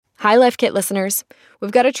Hi, Life Kit listeners.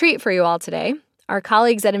 We've got a treat for you all today. Our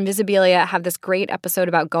colleagues at Invisibilia have this great episode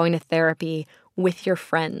about going to therapy with your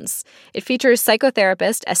friends. It features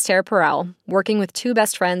psychotherapist Esther Perel working with two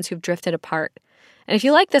best friends who've drifted apart. And if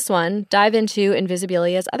you like this one, dive into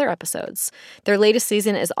Invisibilia's other episodes. Their latest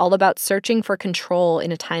season is all about searching for control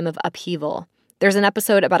in a time of upheaval. There's an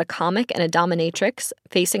episode about a comic and a dominatrix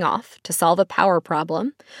facing off to solve a power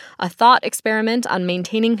problem, a thought experiment on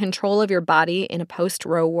maintaining control of your body in a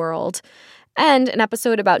post-Roe world, and an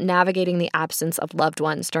episode about navigating the absence of loved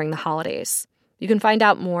ones during the holidays. You can find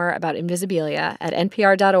out more about Invisibilia at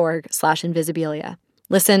npr.org/Invisibilia.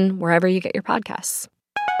 Listen wherever you get your podcasts.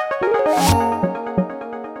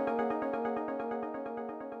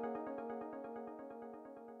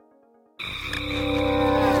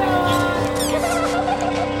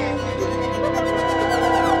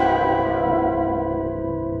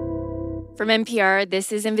 From NPR,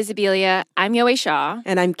 this is Invisibilia. I'm Yowei Shaw.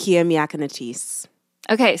 And I'm Kia Miakanatis.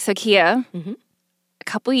 Okay, so Kia, a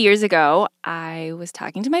couple years ago, I was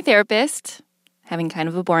talking to my therapist, having kind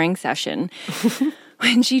of a boring session,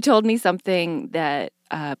 when she told me something that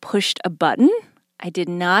pushed a button I did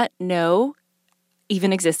not know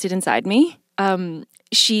even existed inside me.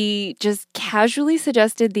 She just casually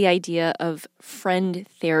suggested the idea of friend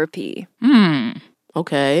therapy.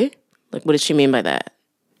 Okay. Like, what did she mean by that?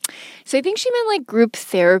 So I think she meant like group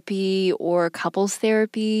therapy or couples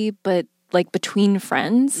therapy, but like between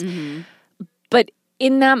friends. But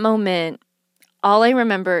in that moment, all I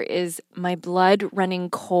remember is my blood running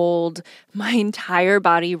cold, my entire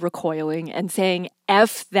body recoiling and saying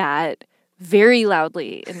F that very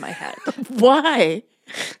loudly in my head. Why?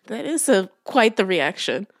 That is quite the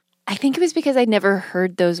reaction. I think it was because I'd never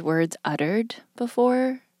heard those words uttered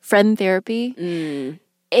before. Friend therapy.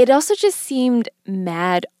 It also just seemed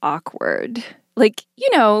mad awkward. Like, you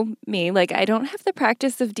know, me, like I don't have the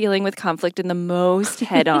practice of dealing with conflict in the most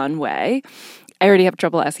head-on way. I already have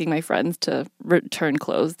trouble asking my friends to return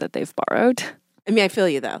clothes that they've borrowed. I mean, I feel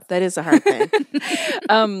you, though. That is a hard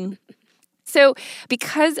thing. So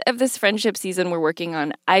because of this friendship season we're working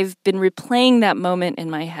on, I've been replaying that moment in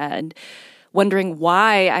my head, wondering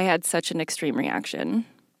why I had such an extreme reaction.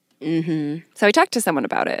 So I talked to someone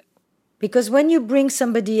about it. Because when you bring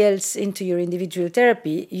somebody else into your individual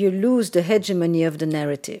therapy, you lose the hegemony of the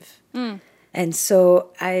narrative. And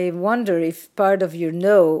so I wonder if part of your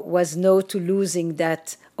no was no to losing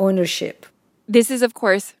that ownership. This is, of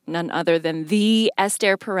course, none other than the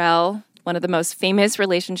Esther Perel, one of the most famous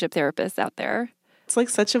relationship therapists out there. It's like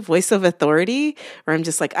such a voice of authority where I'm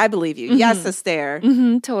just like, I believe you. Yes, Esther.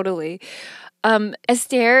 Totally.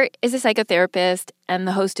 Esther is a psychotherapist and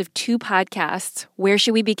the host of two podcasts, Where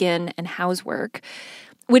Should We Begin and How's Work,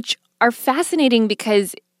 which are fascinating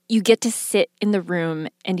because you get to sit in the room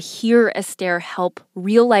and hear Esther help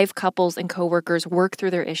real-life couples and coworkers work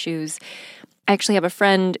through their issues. I actually have a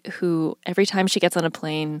friend who, every time she gets on a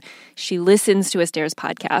plane, she listens to Esther's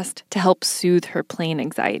podcast to help soothe her plane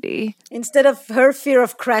anxiety. Instead of her fear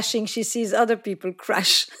of crashing, she sees other people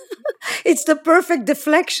crash. It's the perfect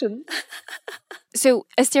deflection. So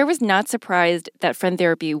Esther was not surprised that friend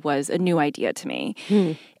therapy was a new idea to me.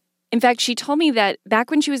 In fact, she told me that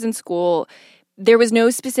back when she was in school, there was no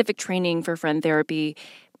specific training for friend therapy.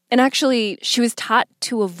 And actually, she was taught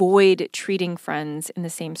to avoid treating friends in the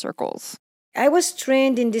same circles. I was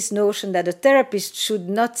trained in this notion that a therapist should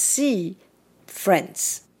not see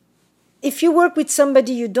friends. If you work with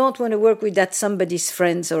somebody, you don't want to work with that somebody's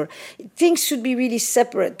friends, or things should be really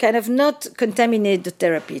separate, kind of not contaminate the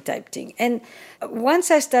therapy type thing. And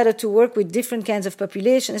once I started to work with different kinds of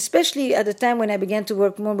population, especially at the time when I began to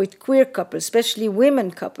work more with queer couples, especially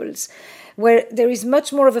women couples, where there is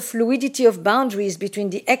much more of a fluidity of boundaries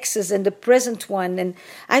between the exes and the present one. And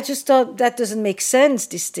I just thought that doesn't make sense,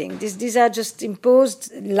 this thing. These are just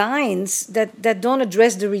imposed lines that don't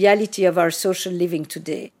address the reality of our social living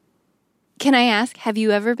today. Can I ask, have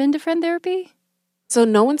you ever been to friend therapy? So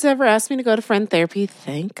no one's ever asked me to go to friend therapy,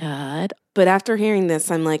 thank God. But after hearing this,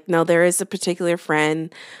 I'm like, no, there is a particular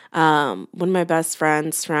friend, one of my best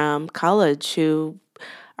friends from college who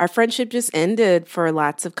our friendship just ended for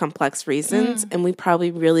lots of complex reasons. And we probably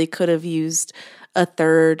really could have used a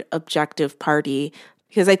third objective party.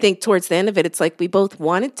 Because I think towards the end of it, it's like we both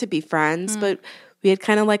wanted to be friends, but we had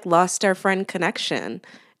kind of like lost our friend connection.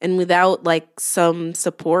 And without like some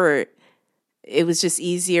support, it was just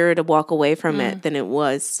easier to walk away from it than it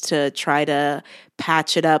was to try to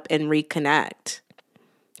patch it up and reconnect.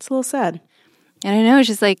 It's a little sad. And I know, it's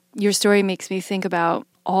just like your story makes me think about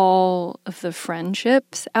all of the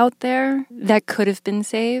friendships out there that could have been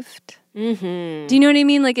saved. Do you know what I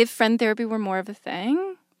mean? Like if friend therapy were more of a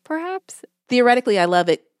thing, perhaps? Theoretically, I love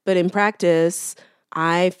it But in practice,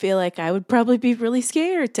 I feel like I would probably be really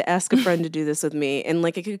scared to ask a friend to do this with me. And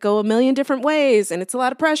like it could go a million different ways and it's a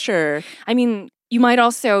lot of pressure. I mean, you might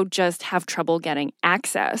also just have trouble getting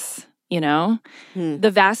access, you know?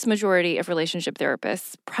 The vast majority of relationship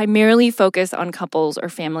therapists primarily focus on couples or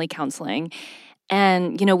family counseling.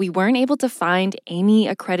 And, you know, we weren't able to find any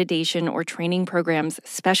accreditation or training programs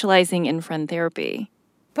specializing in friend therapy.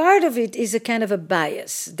 Part of it is a kind of a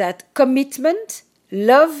bias that commitment,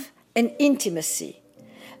 love, and intimacy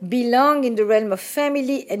belong in the realm of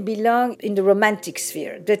family and belong in the romantic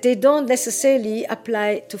sphere, that they don't necessarily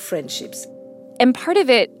apply to friendships. And part of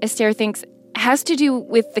it, Esther thinks, has to do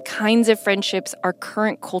with the kinds of friendships our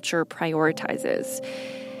current culture prioritizes.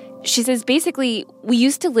 She says, basically, we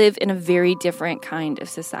used to live in a very different kind of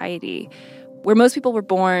society where most people were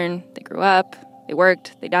born, they grew up, they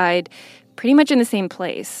worked, they died, pretty much in the same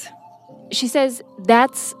place. She says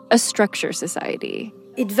that's a structure society.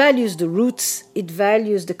 It values the roots, it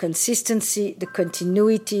values the consistency, the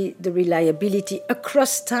continuity, the reliability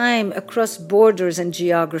across time, across borders and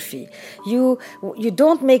geography. You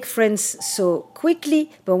don't make friends so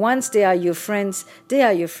quickly, but once they are your friends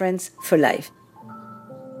for life.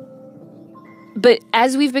 But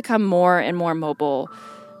as we've become more and more mobile,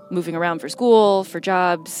 moving around for school, for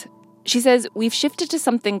jobs, she says we've shifted to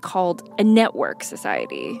something called a network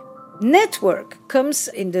society. Network comes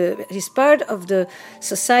is part of the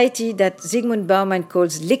society that Zygmunt Bauman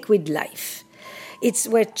calls liquid life. It's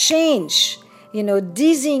where change,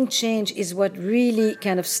 dizzying change is what really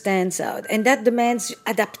kind of stands out. And that demands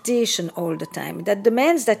adaptation all the time. That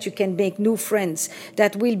demands that you can make new friends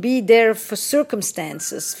that will be there for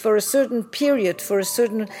circumstances, for a certain period, for a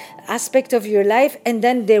certain aspect of your life, and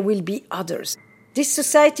then there will be others. This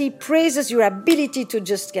society praises your ability to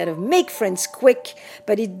just kind of make friends quick,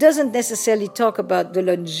 but it doesn't necessarily talk about the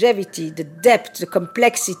longevity, the depth, the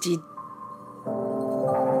complexity.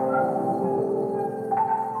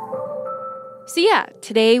 So yeah,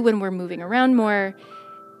 today when we're moving around more,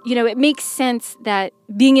 it makes sense that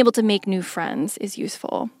being able to make new friends is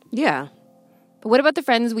useful. Yeah. But what about the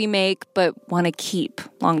friends we make but want to keep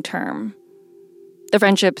long term? The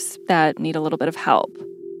friendships that need a little bit of help.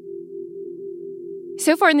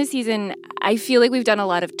 So far in this season, I feel like we've done a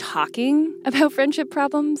lot of talking about friendship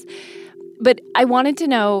problems, but I wanted to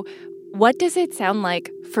know, what does it sound like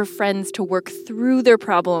for friends to work through their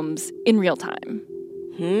problems in real time?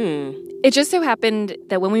 It just so happened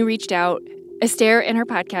that when we reached out, Esther and her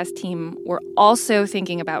podcast team were also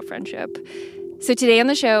thinking about friendship. So today on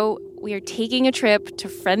the show, we are taking a trip to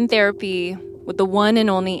friend therapy with the one and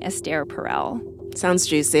only Esther Perel. Sounds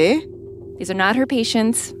juicy. These are not her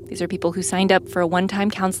patients. These are people who signed up for a one-time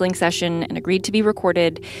counseling session and agreed to be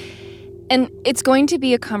recorded. And it's going to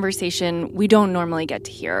be a conversation we don't normally get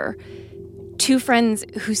to hear. Two friends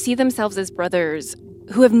who see themselves as brothers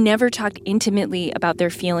who have never talked intimately about their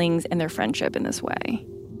feelings and their friendship in this way.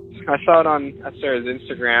 I saw it on Esther's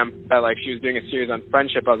Instagram that she was doing a series on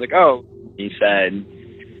friendship. I was like, oh. He said,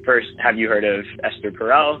 first, have you heard of Esther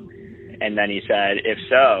Perel? And then he said, if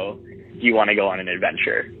so, do you want to go on an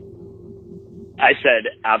adventure? I said,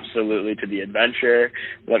 absolutely to the adventure.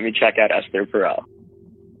 Let me check out Esther Perel.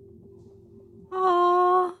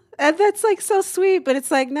 Aww. And that's so sweet, but it's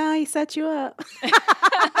no, he set you up.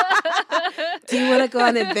 Do you want to go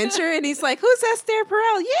on an adventure? And he's like, who's Esther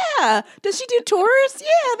Perel? Yeah. Does she do tours?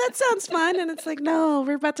 Yeah, that sounds fun. And it's no,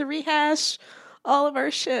 we're about to rehash all of our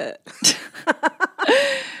shit.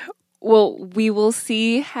 Well, we will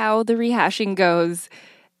see how the rehashing goes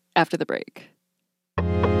after the break.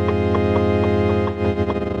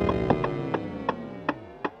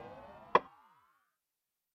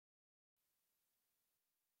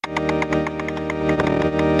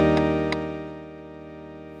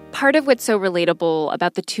 Part of what's so relatable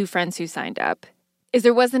about the two friends who signed up is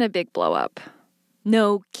there wasn't a big blow up.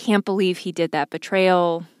 No can't believe he did that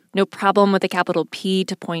betrayal, no problem with a capital P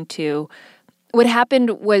to point to. What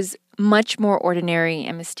happened was much more ordinary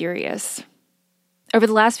and mysterious. Over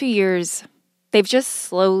the last few years, they've just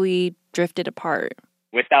slowly drifted apart.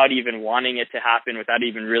 Without even wanting it to happen, without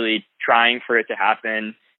even really trying for it to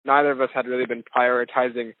happen. Neither of us had really been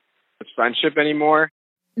prioritizing this friendship anymore.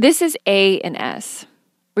 This is A and S.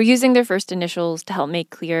 We're using their first initials to help make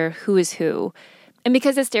clear who is who. And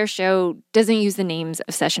because Esther's show doesn't use the names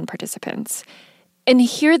of session participants. And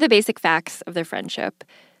here are the basic facts of their friendship.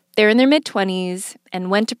 They're in their mid-20s and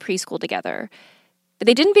went to preschool together. But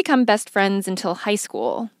they didn't become best friends until high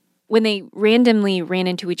school, when they randomly ran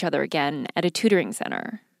into each other again at a tutoring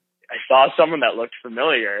center. I saw someone that looked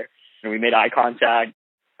familiar, and we made eye contact.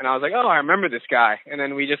 And I was like, oh, I remember this guy. And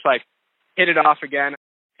then we just hit it off again.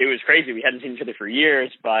 It was crazy. We hadn't seen each other for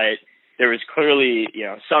years, but there was clearly,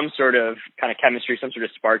 some sort of kind of chemistry, some sort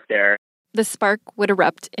of spark there. The spark would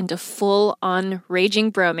erupt into full-on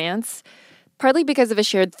raging bromance, partly because of a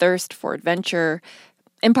shared thirst for adventure,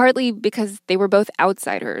 and partly because they were both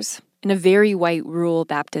outsiders in a very white rural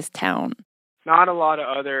Baptist town. Not a lot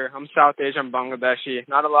of I'm South Asian, Bangladeshi,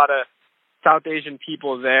 not a lot of South Asian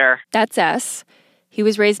people there. That's S. He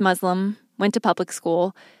was raised Muslim, went to public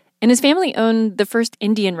school, and his family owned the first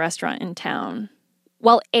Indian restaurant in town.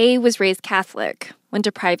 While A was raised Catholic, went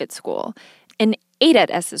to private school, and ate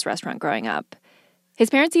at S's restaurant growing up.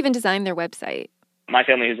 His parents even designed their website. My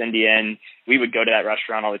family was Indian. We would go to that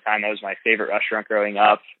restaurant all the time. That was my favorite restaurant growing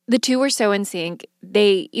up. The two were so in sync,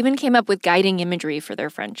 they even came up with guiding imagery for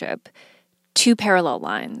their friendship. 2 parallel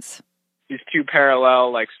lines. These 2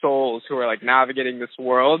 parallel souls who are navigating this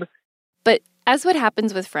world. But as what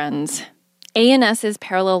happens with friends, A and S's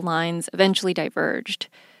parallel lines eventually diverged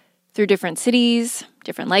through different cities,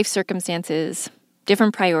 different life circumstances,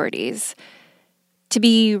 different priorities. To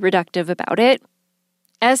be reductive about it,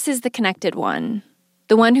 S is the connected one,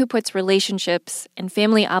 the one who puts relationships and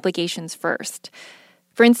family obligations first.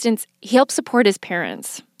 For instance, he helps support his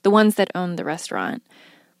parents, the ones that own the restaurant,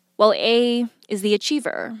 while A is the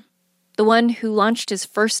achiever, the one who launched his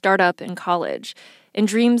first startup in college and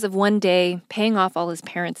dreams of one day paying off all his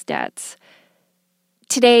parents' debts.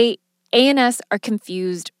 Today, A and S are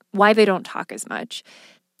confused why they don't talk as much,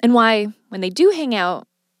 and why, when they do hang out,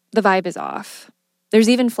 the vibe is off. There's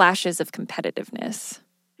even flashes of competitiveness.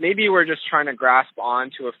 Maybe we're just trying to grasp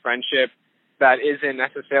onto a friendship that isn't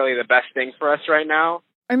necessarily the best thing for us right now.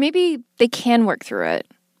 Or maybe they can work through it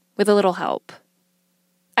with a little help.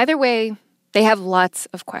 Either way, they have lots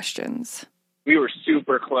of questions. We were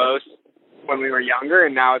super close when we were younger,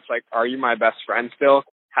 and now it's are you my best friend still?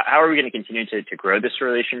 How are we going to continue to grow this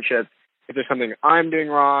relationship? Is there something I'm doing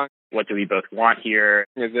wrong? What do we both want here?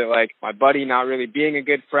 Is it my buddy not really being a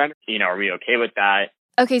good friend? Are we okay with that?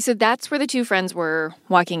 Okay, so that's where the two friends were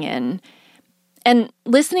walking in. And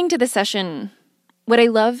listening to the session, what I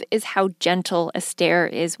love is how gentle Esther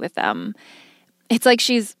is with them. It's like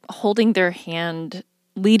she's holding their hand,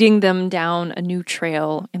 leading them down a new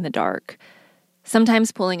trail in the dark.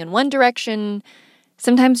 Sometimes pulling in one direction,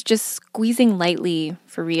 sometimes just squeezing lightly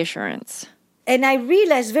for reassurance. And I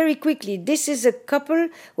realized very quickly, this is a couple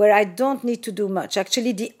where I don't need to do much.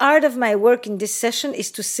 Actually, the art of my work in this session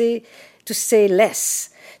is to say less,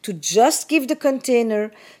 to just give the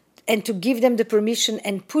container and to give them the permission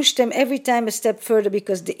and push them every time a step further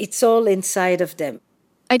because it's all inside of them.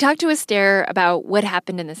 I talked to Esther about what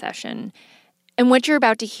happened in the session. And what you're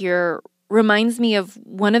about to hear reminds me of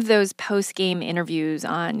one of those post-game interviews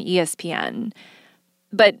on ESPN.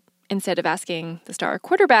 But instead of asking the star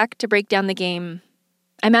quarterback to break down the game,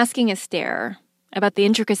 I'm asking Esther about the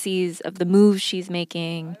intricacies of the moves she's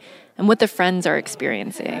making and what the friends are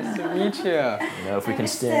experiencing. Nice to meet you. If we can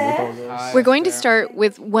stand with all this. We're going to start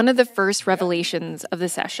with one of the first revelations of the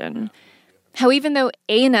session. How even though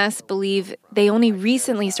A and S believe they only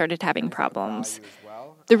recently started having problems,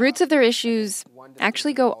 the roots of their issues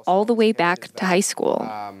actually go all the way back to high school.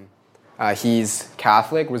 He's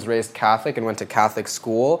Catholic, was raised Catholic, and went to Catholic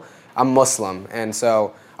school. I'm Muslim, and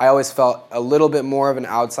so I always felt a little bit more of an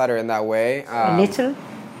outsider in that way. A little?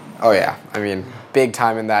 Oh, yeah. I mean, big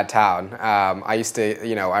time in that town. I used to,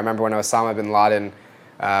 I remember when Osama bin Laden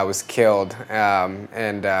was killed,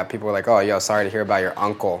 and people were like, oh, sorry to hear about your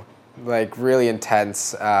uncle. Really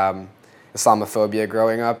intense Islamophobia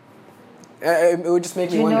growing up. It would just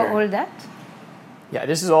make me wonder. Do you know all that? Yeah,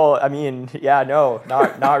 this is all,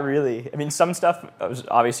 not really. I mean, some stuff I was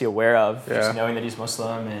obviously aware of, just knowing that he's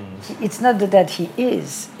Muslim and... It's not that he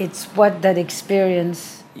is, it's what that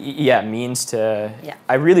experience... means to... Yeah.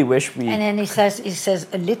 I really wish we... And then he says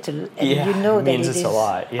a little, and you know that it means it's a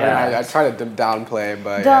lot, yeah. I try to downplay,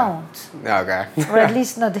 but... Don't. Yeah. Okay. Or at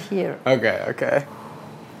least not here. Okay.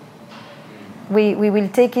 We will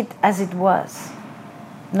take it as it was,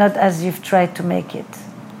 not as you've tried to make it.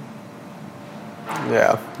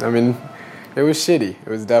 Yeah, I mean, it was shitty. It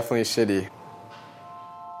was definitely shitty.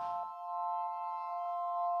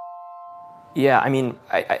 Yeah, I mean,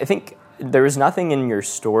 I think there was nothing in your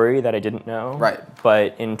story that I didn't know. Right.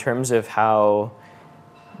 But in terms of how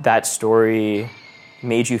that story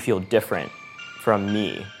made you feel different from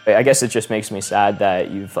me, I guess it just makes me sad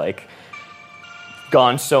that you've,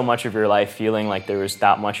 gone so much of your life feeling like there was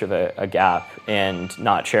that much of a gap and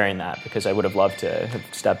not sharing that, because I would have loved to have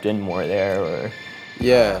stepped in more there or...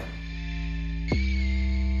 Yeah.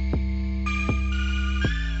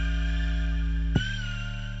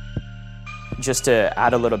 Just to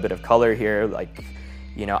add a little bit of color here,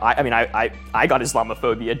 You know, I mean, I got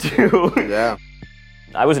Islamophobia too. Yeah.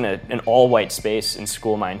 I was in an all-white space in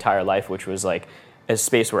school my entire life, which was like a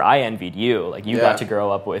space where I envied you. Like you got to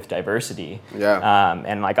grow up with diversity. Yeah.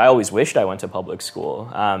 And like I always wished I went to public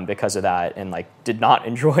school because of that, and like did not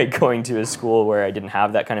enjoy going to a school where I didn't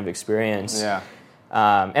have that kind of experience. Yeah.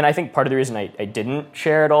 And I think part of the reason I didn't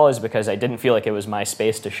share at all is because I didn't feel like it was my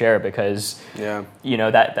space to share because, you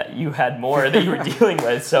know, that you had more that you were dealing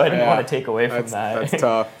with, so I didn't want to take away from that. That's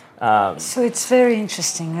tough. So it's very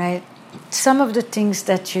interesting, right? Some of the things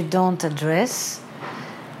that you don't address,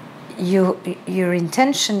 your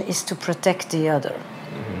intention is to protect the other.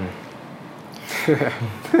 Mm-hmm.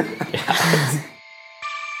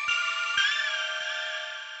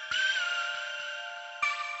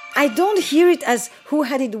 I don't hear it as who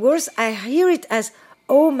had it worse. I hear it as,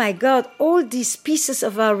 oh my God, all these pieces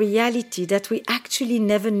of our reality that we actually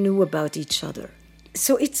never knew about each other.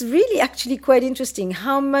 So it's really actually quite interesting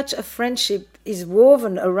how much a friendship is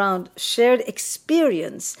woven around shared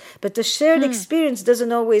experience, but the shared experience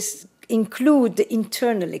doesn't always include the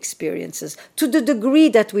internal experiences to the degree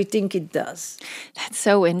that we think it does. That's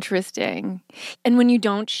so interesting. And when you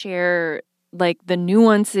don't share like the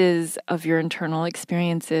nuances of your internal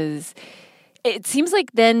experiences, it seems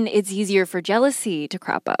like then it's easier for jealousy to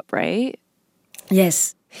crop up, right?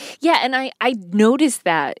 Yes. Yeah, and I noticed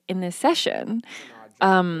that in this session.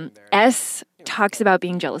 S talks about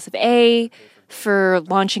being jealous of A for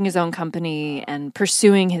launching his own company and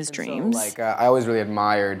pursuing his dreams. So, like, I always really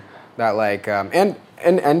admired that, like, and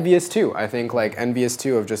envious too. I think, like, envious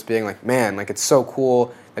too of just being like, man, like, it's so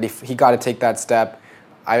cool that he got to take that step.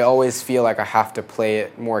 I always feel like I have to play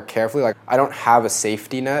it more carefully. Like, I don't have a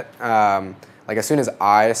safety net. Like, as soon as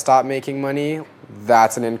I stop making money,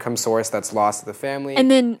 that's an income source that's lost to the family. And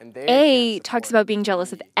then A talks about being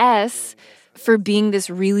jealous of S for being this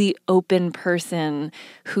really open person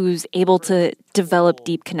who's able to develop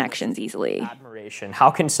deep connections easily. Admiration.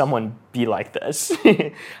 How can someone be like this?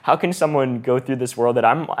 How can someone go through this world that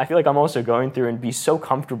I feel like I'm also going through and be so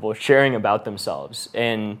comfortable sharing about themselves?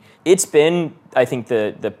 And it's been, I think,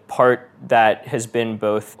 the part that has been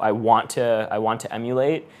both I want to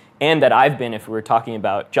emulate, and that I've been, if we're talking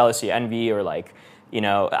about jealousy, envy, or like, you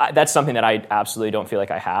know, that's something that I absolutely don't feel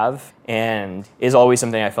like I have, and is always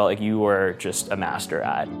something I felt like you were just a master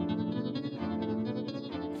at.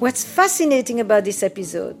 What's fascinating about this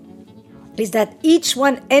episode is that each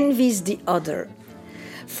one envies the other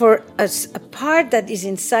for a part that is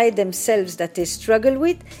inside themselves that they struggle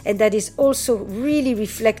with, and that is also really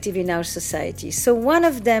reflective in our society. So one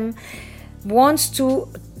of them wants to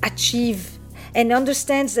achieve and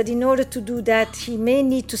understands that in order to do that, he may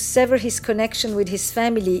need to sever his connection with his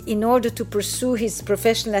family in order to pursue his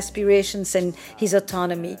professional aspirations and his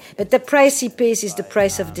autonomy. But the price he pays is the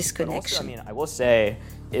price of disconnection. Also, I mean, I will say,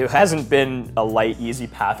 it hasn't been a light, easy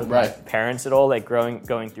path with my parents at all, like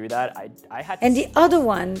going through that. I had to. And the other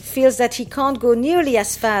one feels that he can't go nearly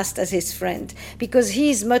as fast as his friend because he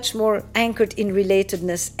is much more anchored in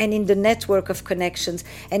relatedness and in the network of connections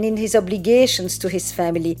and in his obligations to his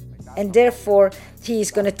family. And therefore, he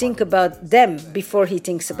is going to think about them before he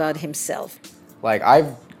thinks about himself. Like,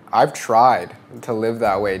 I've tried to live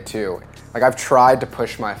that way too. Like, I've tried to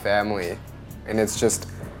push my family, and it's just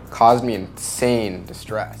caused me insane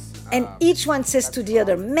distress. And each one says to the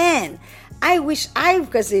other, man, I wish I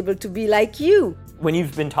was able to be like you. When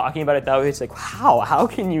you've been talking about it that way, it's like, how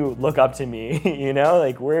can you look up to me? You know,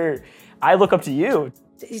 like I look up to you.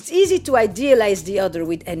 It's easy to idealize the other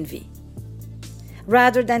with envy,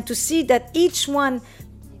 rather than to see that each one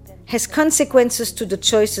has consequences to the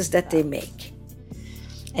choices that they make.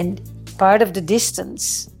 And part of the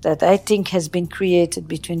distance that I think has been created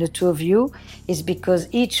between the two of you is because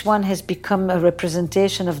each one has become a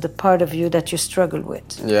representation of the part of you that you struggle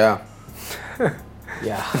with. Yeah.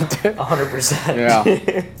 Yeah, 100%. Yeah.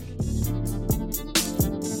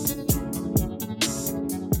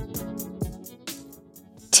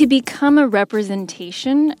 To become a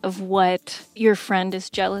representation of what your friend is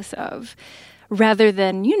jealous of, rather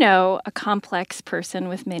than, you know, a complex person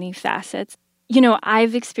with many facets. You know,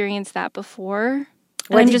 I've experienced that before.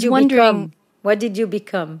 What I'm did just you wondering, become? What did you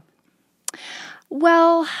become?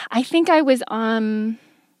 Well, I think I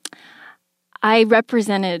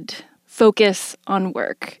represented focus on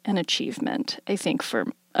work and achievement, I think, for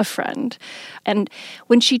a friend. And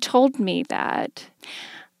when she told me that,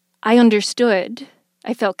 I understood.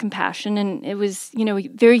 I felt compassion, and it was, you know, a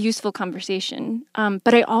very useful conversation.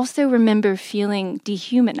 But I also remember feeling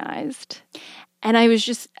dehumanized. And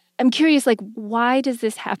I'm curious, like, why does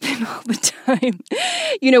this happen all the time?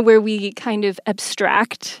 You know, where we kind of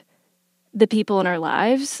abstract the people in our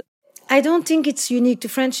lives? I don't think it's unique to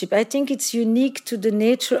friendship. I think it's unique to the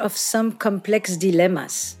nature of some complex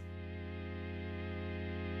dilemmas.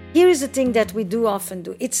 Here is the thing that we do often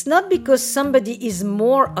do. It's not because somebody is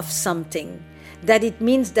more of something that it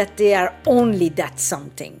means that they are only that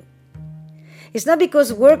something. It's not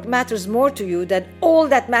because work matters more to you that all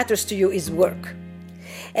that matters to you is work.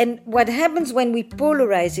 And what happens when we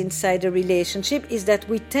polarize inside a relationship is that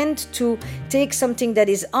we tend to take something that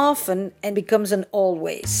is often and becomes an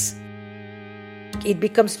always. It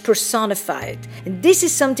becomes personified. And this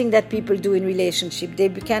is something that people do in relationship.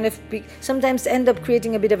 They sometimes end up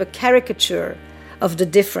creating a bit of a caricature of the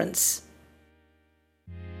difference.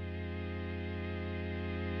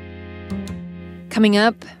 Coming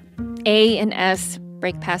up, A and S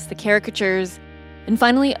break past the caricatures and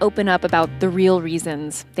finally open up about the real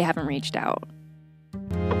reasons they haven't reached out.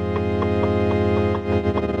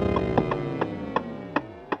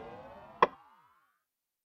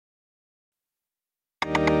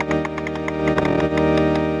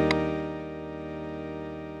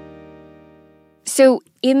 So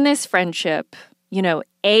in this friendship,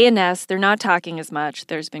 A and S, they're not talking as much.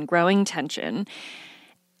 There's been growing tension.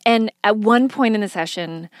 And at one point in the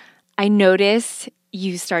session, I notice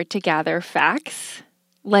you start to gather facts,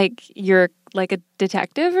 like you're like a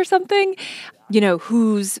detective or something.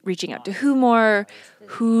 Who's reaching out to who more,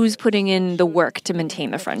 who's putting in the work to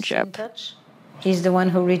maintain the friendship. He's the one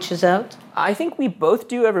who reaches out? I think we both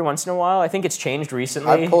do every once in a while. I think it's changed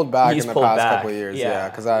recently. I've pulled back He's in the pulled past back. couple of years,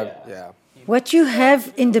 because What you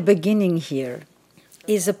have in the beginning here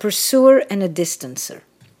is a pursuer and a distancer.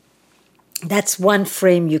 That's one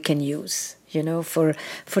frame you can use,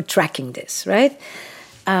 for tracking this, right?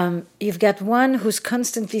 You've got one who's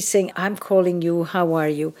constantly saying, I'm calling you, how are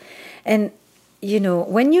you? And,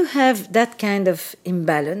 when you have that kind of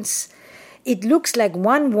imbalance, it looks like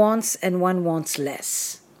one wants and one wants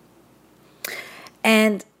less.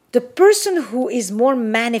 And the person who is more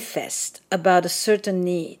manifest about a certain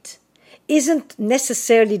need isn't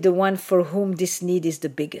necessarily the one for whom this need is the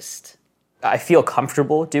biggest. I feel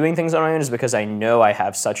comfortable doing things on my own is because I know I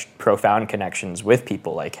have such profound connections with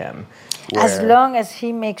people like him. As long as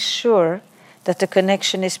he makes sure that the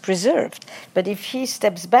connection is preserved. But if he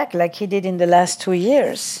steps back like he did in the last 2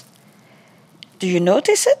 years, do you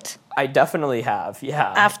notice it? I definitely have,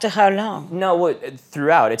 yeah. After how long? No,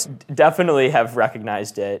 throughout. It's definitely have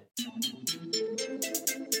recognized it.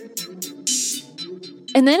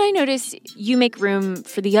 And then I notice you make room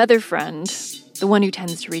for the other friend, the one who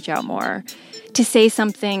tends to reach out more, to say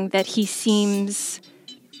something that he seems,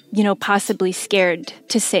 possibly scared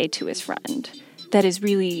to say to his friend, that is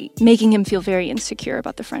really making him feel very insecure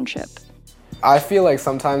about the friendship. I feel like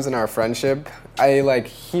sometimes in our friendship, I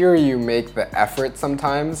hear you make the effort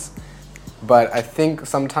sometimes, but I think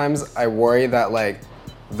sometimes I worry that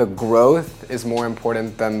the growth is more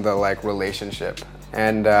important than the relationship.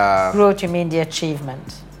 And growth, you mean the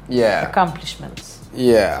achievement? Yeah. Accomplishments?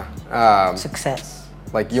 Yeah. Success?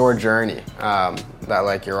 Your journey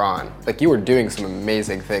that you're on. You were doing some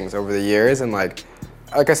amazing things over the years, and like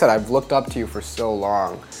I said, I've looked up to you for so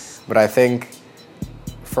long, but I think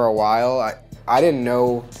for a while I didn't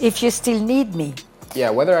know if you still need me. Yeah,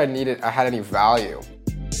 whether I had any value.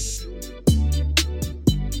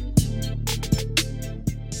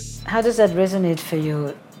 How does that resonate for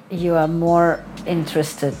you? You are more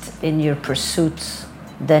interested in your pursuits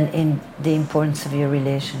than in the importance of your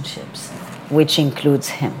relationships, which includes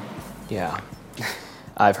him. Yeah.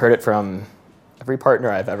 I've heard it from every partner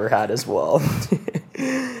I've ever had as well.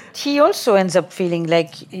 He also ends up feeling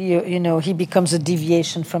like, he becomes a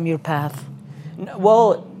deviation from your path.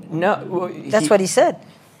 No. That's what he said.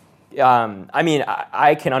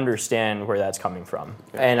 I can understand where that's coming from.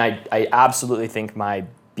 And I absolutely think my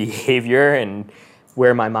behavior and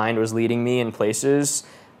where my mind was leading me in places,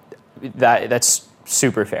 that's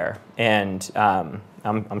super fair. And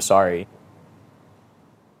I'm sorry.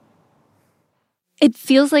 It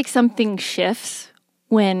feels like something shifts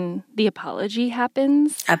when the apology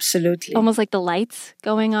happens. Absolutely. Almost like the lights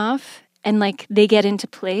going off. And they get into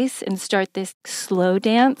place and start this slow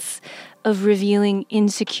dance of revealing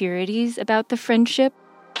insecurities about the friendship.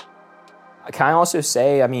 Can I also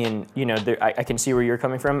say, I can see where you're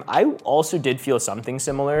coming from. I also did feel something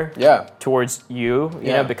similar towards you,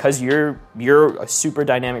 know, because you're a super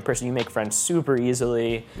dynamic person. You make friends super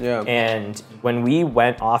easily. Yeah. And when we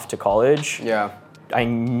went off to college, I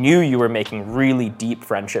knew you were making really deep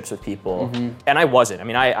friendships with people. Mm-hmm. And I wasn't.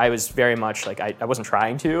 I was very much I wasn't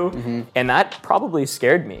trying to. Mm-hmm. And that probably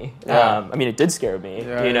scared me. Yeah. It did scare me,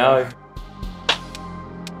 you know? Yeah.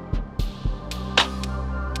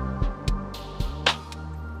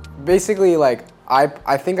 Basically,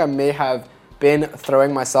 I think I may have been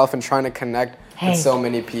throwing myself and trying to connect with so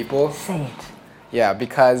many people. Say it. Yeah,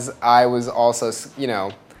 because I was also,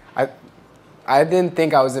 I didn't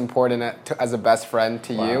think I was important as a best friend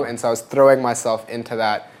to you, and so I was throwing myself into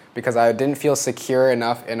that because I didn't feel secure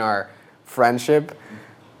enough in our friendship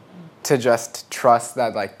to just trust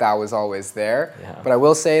that like that was always there. Yeah. But I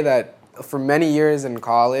will say that for many years in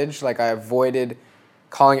college, like I avoided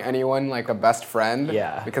calling anyone like a best friend.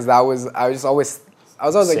 Yeah. Because I was always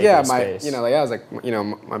like, yeah, I was like,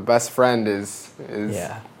 my best friend is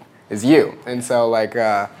you. And so like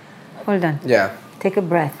hold on. Yeah. Take a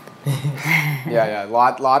breath. yeah,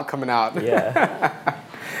 lot coming out. Yeah.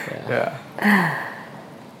 Yeah.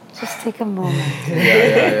 Just take a moment.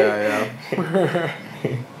 Yeah.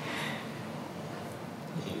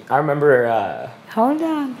 I remember hold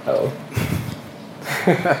on. Oh.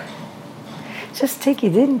 Just take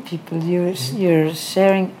it in, people. You're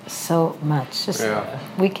sharing so much. Just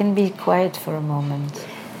we can be quiet for a moment.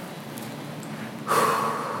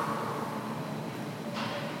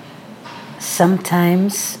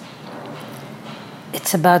 Sometimes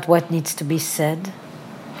it's about what needs to be said.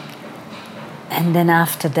 And then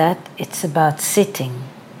after that, it's about sitting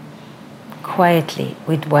quietly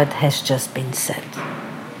with what has just been said.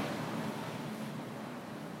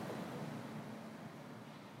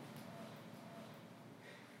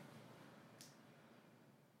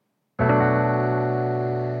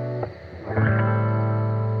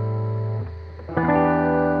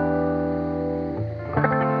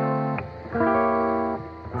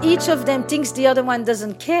 Each of them thinks the other one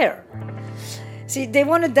doesn't care. See, they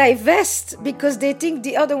want to divest because they think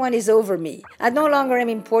the other one is over me. I no longer am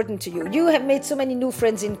important to you. You have made so many new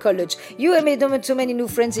friends in college. You have made so many new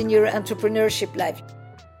friends in your entrepreneurship life.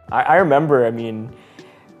 I remember,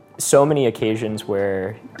 so many occasions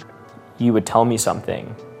where you would tell me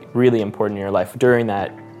something really important in your life during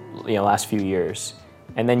that last few years,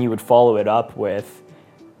 and then you would follow it up with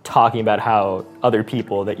talking about how other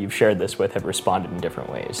people that you've shared this with have responded in different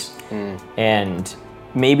ways. And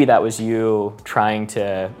maybe that was you trying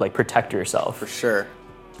to protect yourself. For sure.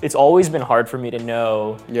 It's always been hard for me to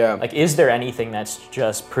know, is there anything that's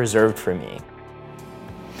just preserved for me?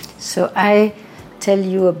 So I tell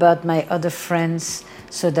you about my other friends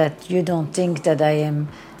so that you don't think that I am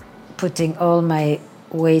putting all my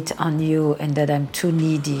weight on you and that I'm too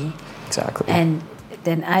needy. Exactly. And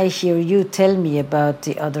then I hear you tell me about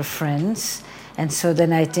the other friends, and so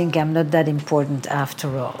then I think I'm not that important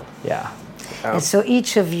after all. Yeah. And so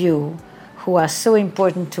each of you who are so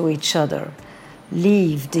important to each other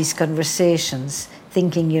leave these conversations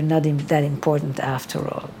thinking you're not that important after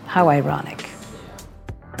all. How ironic.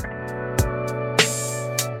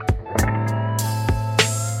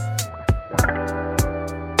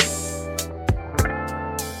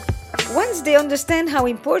 Once they understand how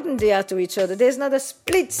important they are to each other, there's not a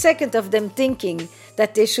split second of them thinking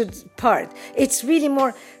that they should part. It's really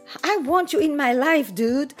more, I want you in my life,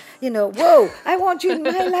 dude. Whoa, I want you in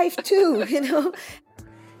my life too,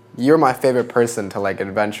 You're my favorite person to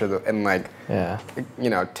adventure and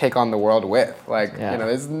take on the world with.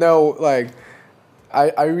 There's no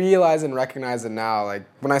I realize and recognize it now.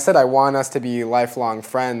 When I said I want us to be lifelong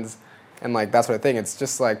friends and that sort of thing, it's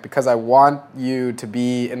just because I want you to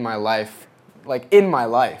be in my life,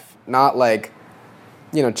 not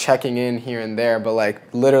checking in here and there, but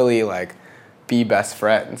literally be best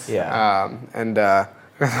friends. Yeah.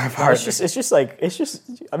 It's just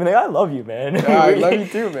I love you, man. Yeah, I love you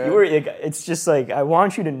too, man. It's just I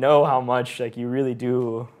want you to know how much you really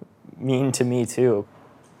do mean to me too.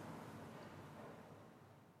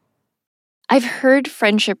 I've heard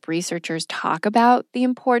friendship researchers talk about the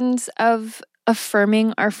importance of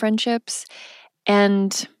affirming our friendships,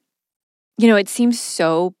 and it seems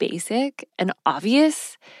so basic and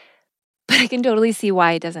obvious, but I can totally see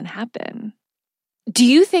why it doesn't happen. Do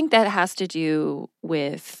you think that has to do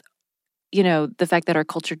with, the fact that our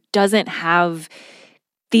culture doesn't have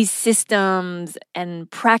these systems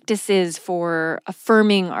and practices for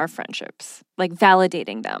affirming our friendships,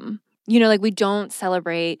 validating them? We don't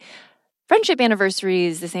celebrate friendship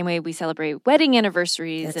anniversaries the same way we celebrate wedding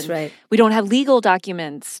anniversaries. That's right. We don't have legal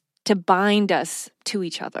documents to bind us to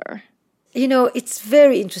each other. It's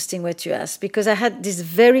very interesting what you asked, because I had this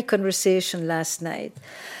very conversation last night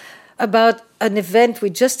about an event we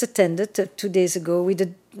just attended 2 days ago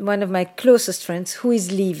with one of my closest friends who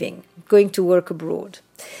is leaving, going to work abroad.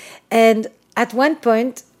 And at one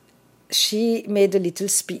point, she made a little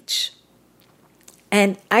speech.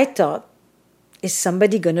 And I thought, is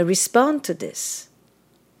somebody going to respond to this?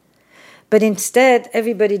 But instead,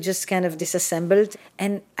 everybody just kind of disassembled.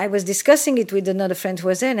 And I was discussing it with another friend who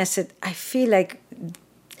was there, and I said, I feel like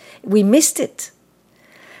we missed it.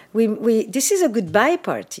 This is a goodbye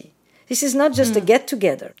party. This is not just a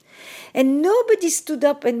get-together. And nobody stood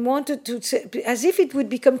up and wanted to say, as if it would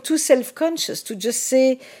become too self-conscious to just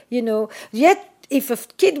say, yet if a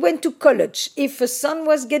kid went to college, if a son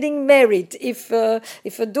was getting married, if a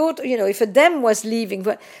daughter, if a dam was leaving,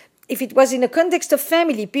 if it was in a context of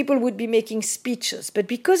family, people would be making speeches. But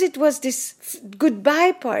because it was this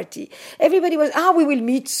goodbye party, everybody was, we will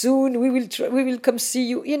meet soon, we will come see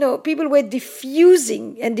you. People were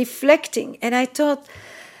diffusing and deflecting. And I thought,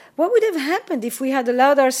 what would have happened if we had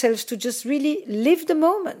allowed ourselves to just really live the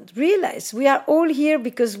moment, realize we are all here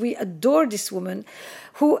because we adore this woman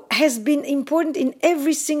who has been important in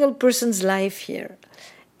every single person's life here.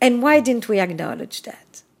 And why didn't we acknowledge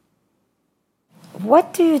that?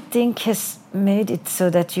 What do you think has made it so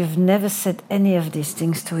that you've never said any of these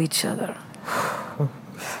things to each other?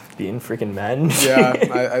 Being freaking men. Yeah,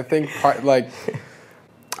 I think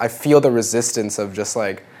I feel the resistance of just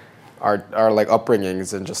like our like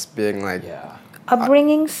upbringings and just being like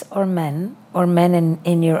upbringings or men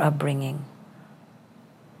in your upbringing.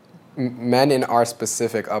 Men in our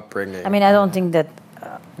specific upbringing. I mean, I don't think that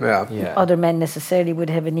other men necessarily would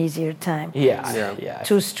have an easier time. Yeah.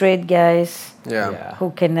 Two straight guys Yeah.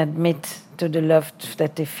 who can admit to the love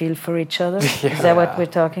that they feel for each other. Is that what we're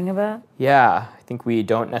talking about? Yeah, I think we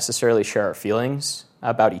don't necessarily share our feelings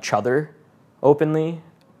about each other openly.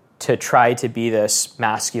 To try to be this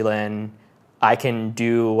masculine, I can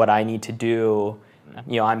do what I need to do,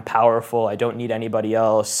 I'm powerful, I don't need anybody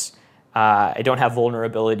else, I don't have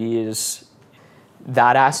vulnerabilities,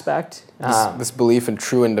 that aspect. This belief in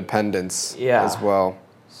true independence as well.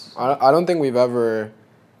 I don't think we've ever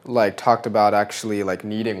talked about actually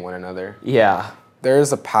needing one another. Yeah. There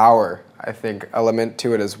is a power, I think, element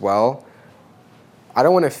to it as well. I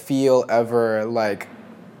don't want to feel ever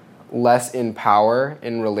less in power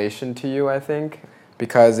in relation to you, I think,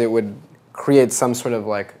 because it would create some sort of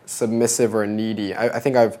submissive or needy. I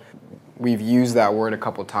think we've used that word a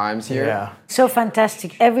couple times here. Yeah. So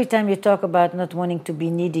fantastic. Every time you talk about not wanting to be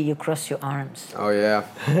needy, you cross your arms. Oh, yeah.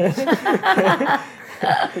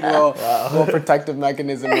 little protective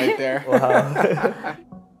mechanism right there. Wow.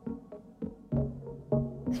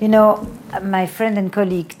 My friend and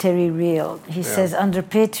colleague Terry Real, he says under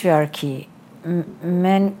patriarchy,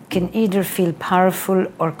 men can either feel powerful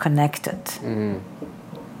or connected.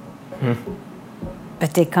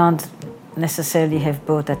 But they can't necessarily have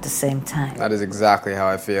both at the same time. That is exactly how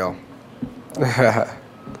I feel.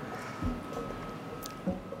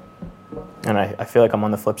 And I feel like I'm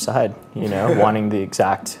on the flip side, wanting the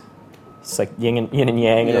exact, it's like yin and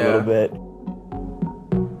yang in a little bit.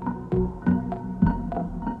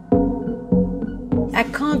 I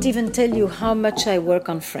can't even tell you how much I work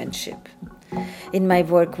on friendship in my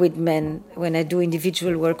work with men, when I do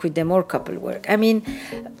individual work with them or couple work. I mean,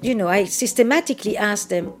 I systematically ask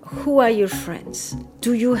them, who are your friends?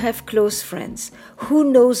 Do you have close friends?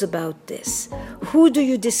 Who knows about this? Who do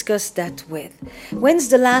you discuss that with? When's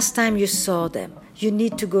the last time you saw them? You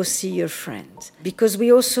need to go see your friend. Because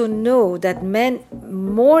we also know that men,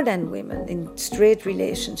 more than women in straight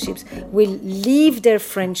relationships, will leave their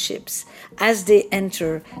friendships as they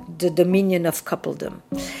enter the dominion of coupledom.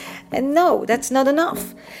 And no, that's not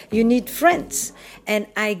enough. You need friends. And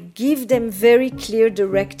I give them very clear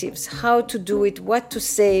directives, how to do it, what to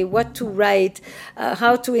say, what to write,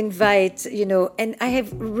 how to invite, And I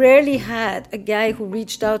have rarely had a guy who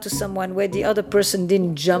reached out to someone where the other person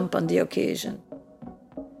didn't jump on the occasion.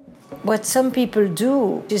 What some people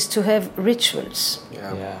do is to have rituals.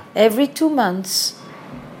 Yeah. Every 2 months,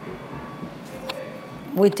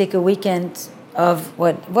 we take a weekend of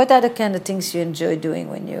what are the kind of things you enjoy doing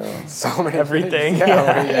when you... So many everything.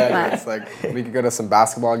 Yeah. It's we could go to some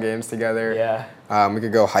basketball games together. Yeah. We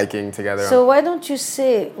could go hiking together. So why don't you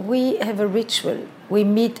say, we have a ritual. We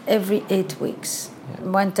meet every 8 weeks. Yeah.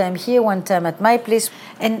 One time here, one time at my place.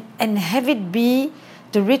 And have it be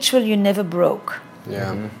the ritual you never broke.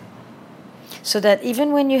 Yeah. Mm-hmm. So that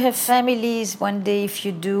even when you have families, one day if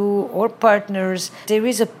you do, or partners, there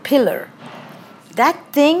is a pillar. That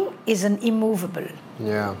thing is an immovable.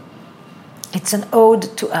 Yeah. It's an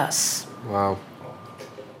ode to us. Wow.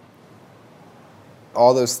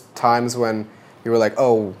 All those times when you were like,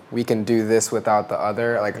 oh, we can do this without the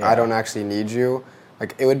other, I don't actually need you.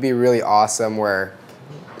 It would be really awesome where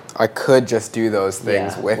I could just do those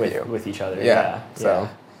things with you. With each other. Yeah. So.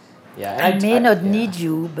 Yeah. I may not need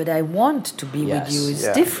you, but I want to be with you. It's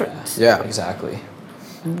different. Yeah. Exactly.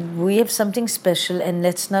 We have something special, and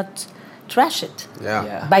let's not trash it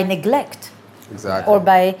Yeah. by neglect Exactly. or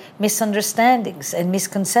by misunderstandings and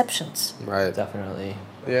misconceptions. Right. Definitely.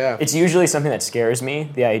 Yeah. It's usually something that scares me,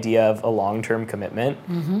 the idea of a long-term commitment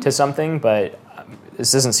to something, but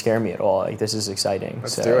this doesn't scare me at all. Like, this is exciting.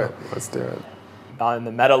 Let's do it. Let's do it. On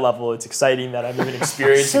the meta level, it's exciting that I'm even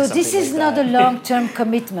experiencing So something this is like not that. a long-term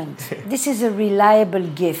commitment. This is a reliable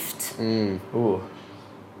gift. Ooh.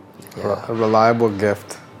 A reliable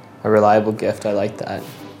gift. A reliable gift. I like that.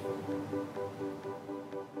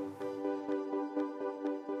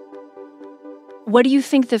 What do you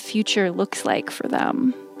think the future looks like for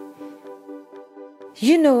them?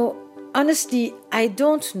 You know, honestly, I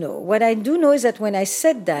don't know. What I do know is that when I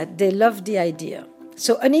said that, they loved the idea.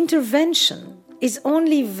 So an intervention is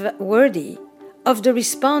only worthy of the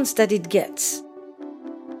response that it gets.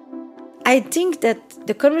 I think that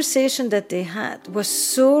the conversation that they had was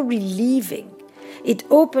so relieving. It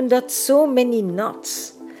opened up so many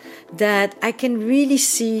knots that I can really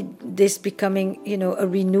see this becoming, a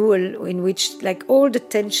renewal in which, like, all the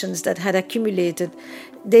tensions that had accumulated,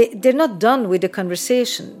 they're not done with the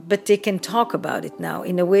conversation, but they can talk about it now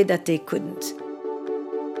in a way that they couldn't.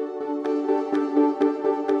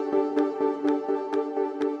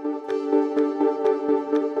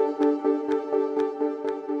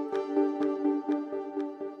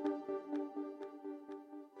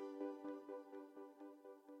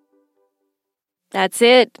 That's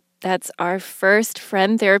it. That's our first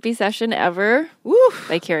friend therapy session ever. Woo!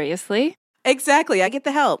 Vicariously. Exactly. I get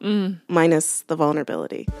the help, minus the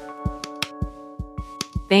vulnerability.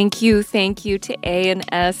 Thank you to A and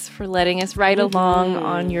S for letting us ride along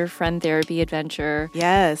on your friend therapy adventure.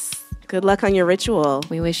 Yes. Good luck on your ritual.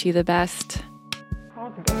 We wish you the best.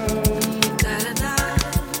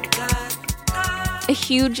 A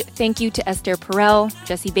huge thank you to Esther Perel,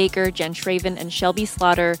 Jesse Baker, Jen Shraven, and Shelby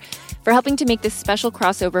Slaughter for helping to make this special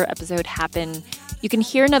crossover episode happen. You can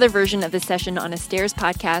hear another version of this session on Esther's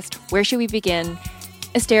podcast, Where Should We Begin?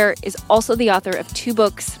 Esther is also the author of 2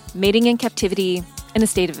 books, Mating in Captivity and A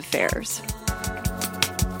State of Affairs.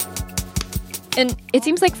 And it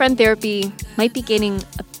seems like friend therapy might be gaining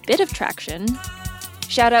a bit of traction.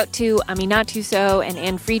 Shout out to Aminat Tuso and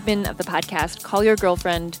Ann Friedman of the podcast Call Your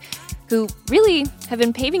Girlfriend, who really have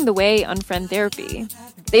been paving the way on friend therapy.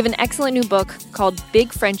 They have an excellent new book called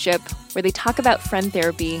Big Friendship, where they talk about friend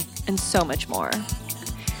therapy and so much more.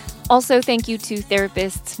 Also, thank you to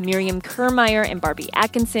therapists Miriam Kermeyer and Barbie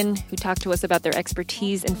Atkinson, who talked to us about their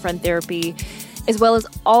expertise in friend therapy, as well as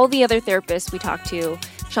all the other therapists we talked to: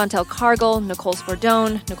 Chantel Cargill, Nicole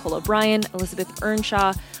Spordone, Nicole O'Brien, Elizabeth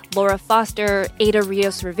Earnshaw, Laura Foster, Ada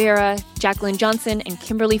Rios Rivera, Jacqueline Johnson, and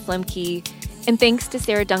Kimberly Flemke. And thanks to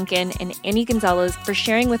Sarah Duncan and Annie Gonzalez for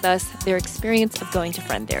sharing with us their experience of going to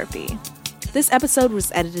friend therapy. This episode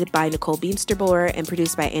was edited by Nicole Beamsterboer and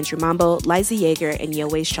produced by Andrew Mambo, Liza Yeager, and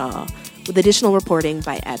Yowei Shaw, with additional reporting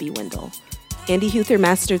by Abby Wendell. Andy Huther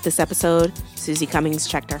mastered this episode. Susie Cummings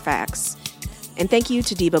checked our facts. And thank you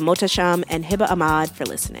to Diba Motasham and Hiba Ahmad for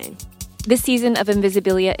listening. This season of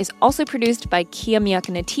Invisibilia is also produced by Kia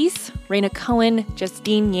Miakanatis, Raina Cohen,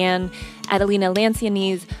 Justine Yan, Adelina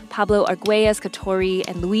Lancianese, Pablo Arguelles Catori,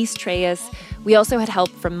 and Luis Treyes. We also had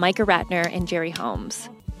help from Micah Ratner and Jerry Holmes.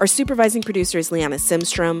 Our supervising producer is Liana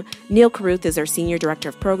Simstrom. Neil Carruth is our senior director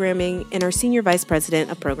of programming, and our senior vice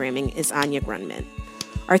president of programming is Anya Grunman.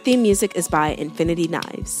 Our theme music is by Infinity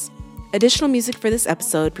Knives. Additional music for this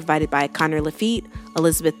episode provided by Connor Lafitte,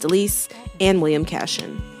 Elizabeth DeLise, and William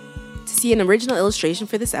Cashin. To see an original illustration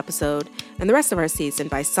for this episode and the rest of our season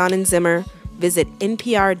by Sonnen Zimmer, visit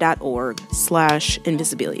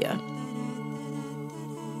npr.org/invisibilia.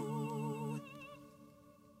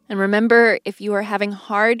 And remember, if you are having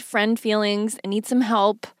hard friend feelings and need some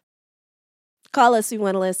help, call us. We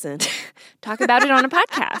want to listen. Talk about it on a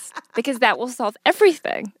podcast, because that will solve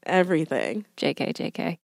everything. Everything. JK.